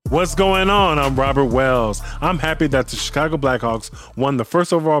What's going on? I'm Robert Wells. I'm happy that the Chicago Blackhawks won the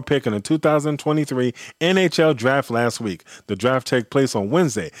first overall pick in the 2023 NHL Draft last week. The draft takes place on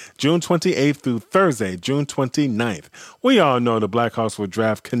Wednesday, June 28th through Thursday, June 29th. We all know the Blackhawks will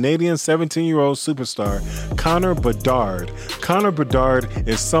draft Canadian 17-year-old superstar Connor Bedard. Connor Bedard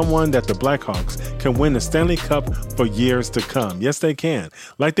is someone that the Blackhawks can win the Stanley Cup for years to come. Yes, they can.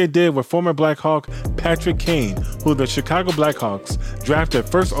 Like they did with former Blackhawk Patrick Kane, who the Chicago Blackhawks drafted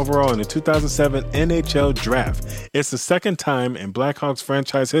first overall in the 2007 NHL Draft. It's the second time in Blackhawks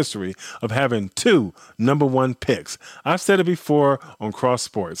franchise history of having two number one picks. I've said it before on Cross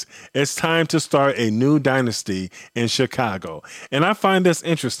Sports. It's time to start a new dynasty in Chicago. And I find this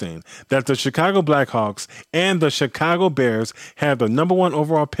interesting that the Chicago Blackhawks and the Chicago Bears have the number one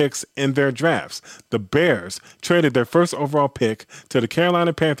overall picks in their drafts. The Bears traded their first overall pick to the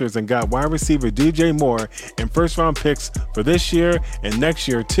Carolina Panthers and got wide receiver DJ Moore and first round picks for this year and next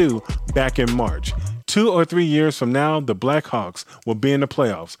year too back in March. 2 or 3 years from now, the Blackhawks will be in the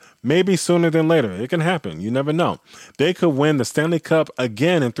playoffs. Maybe sooner than later. It can happen. You never know. They could win the Stanley Cup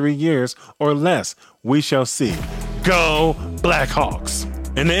again in 3 years or less. We shall see. Go Blackhawks!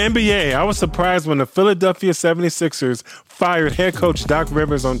 In the NBA, I was surprised when the Philadelphia 76ers fired head coach Doc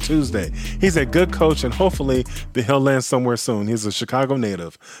Rivers on Tuesday. He's a good coach, and hopefully he'll land somewhere soon. He's a Chicago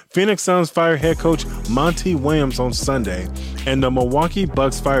native. Phoenix Suns fired head coach Monty Williams on Sunday, and the Milwaukee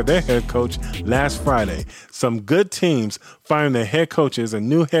Bucks fired their head coach last Friday. Some good teams firing their head coaches, and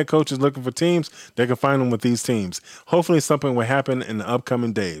new head coaches looking for teams, they can find them with these teams. Hopefully something will happen in the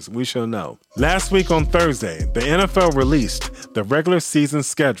upcoming days. We shall know. Last week on Thursday, the NFL released the regular season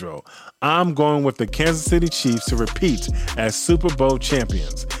schedule. I'm going with the Kansas City Chiefs to repeat as Super Bowl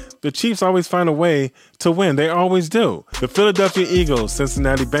champions. The Chiefs always find a way to win. They always do. The Philadelphia Eagles,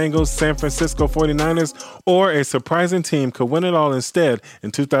 Cincinnati Bengals, San Francisco 49ers, or a surprising team could win it all instead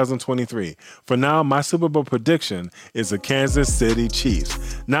in 2023. For now, my Super Bowl prediction is the Kansas City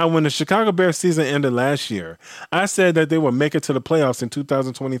Chiefs. Now, when the Chicago Bears season ended last year, I said that they would make it to the playoffs in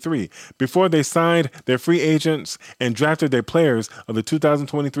 2023 before they signed their free agents and drafted their players of the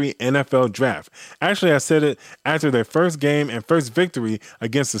 2023 NFL Draft. Actually, I said it after their first game and first victory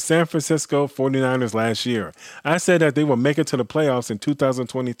against the San Francisco 49ers last year. I said that they will make it to the playoffs in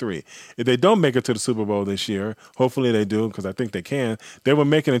 2023. If they don't make it to the Super Bowl this year, hopefully they do because I think they can, they will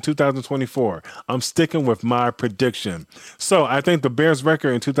make it in 2024. I'm sticking with my prediction. So I think the Bears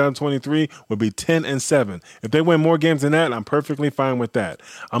record in 2023 will be 10-7. If they win more games than that, I'm perfectly fine with that.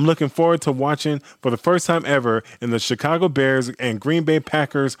 I'm looking forward to watching for the first time ever in the Chicago Bears and Green Bay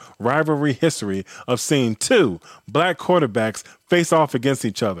Packers rivalry history of seeing two black quarterbacks face off against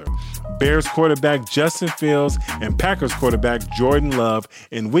each other. Bears quarterback Justin Fields and Packers quarterback Jordan Love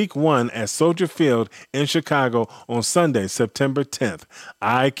in Week 1 at Soldier Field in Chicago on Sunday, September 10th.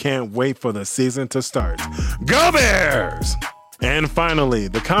 I can't wait for the season to start. Go Bears! And finally,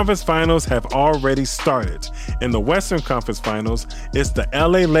 the conference finals have already started. In the Western Conference Finals, it's the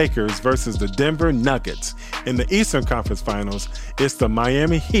LA Lakers versus the Denver Nuggets. In the Eastern Conference Finals, it's the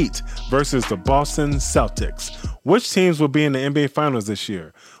Miami Heat versus the Boston Celtics. Which teams will be in the NBA Finals this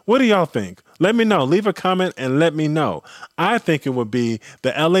year? What do y'all think? Let me know. Leave a comment and let me know. I think it would be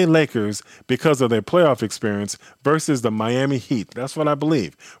the LA Lakers because of their playoff experience versus the Miami Heat. That's what I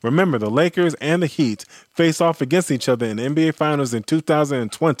believe. Remember, the Lakers and the Heat face off against each other in the NBA Finals in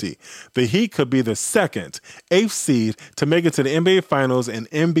 2020. The Heat could be the second, 8th seed to make it to the NBA Finals in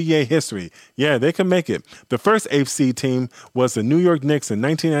NBA history. Yeah, they can make it. The first 8th seed team was the New York Knicks in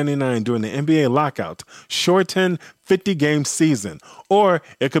 1999 during the NBA lockout, shortened 50-game season. Or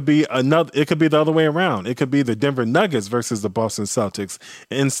it could be the other way around. It could be the Denver Nuggets versus the Boston Celtics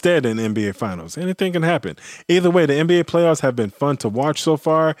instead in NBA Finals. Anything can happen. Either way, the NBA playoffs have been fun to watch so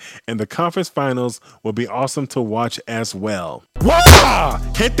far, and the conference finals will be awesome to watch as well. Whoa!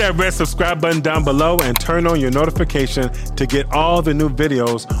 Hit that red subscribe button down below and turn on your notification to get all the new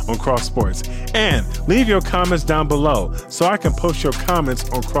videos on Cross Sports. And leave your comments down below so I can post your comments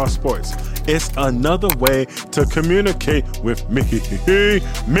on Cross Sports. It's another way to communicate with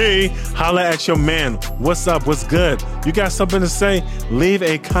me. Holla at your man. What's up? What's good? You got something to say? Leave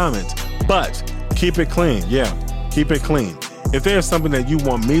a comment, but keep it clean. Yeah, keep it clean. If there's something that you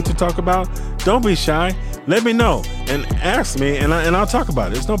want me to talk about, don't be shy. Let me know and ask me, and I'll talk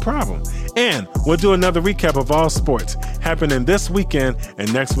about it. It's no problem. And we'll do another recap of all sports happening this weekend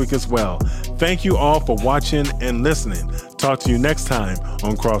and next week as well. Thank you all for watching and listening. Talk to you next time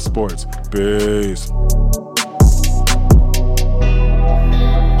on Cross Sports. Peace.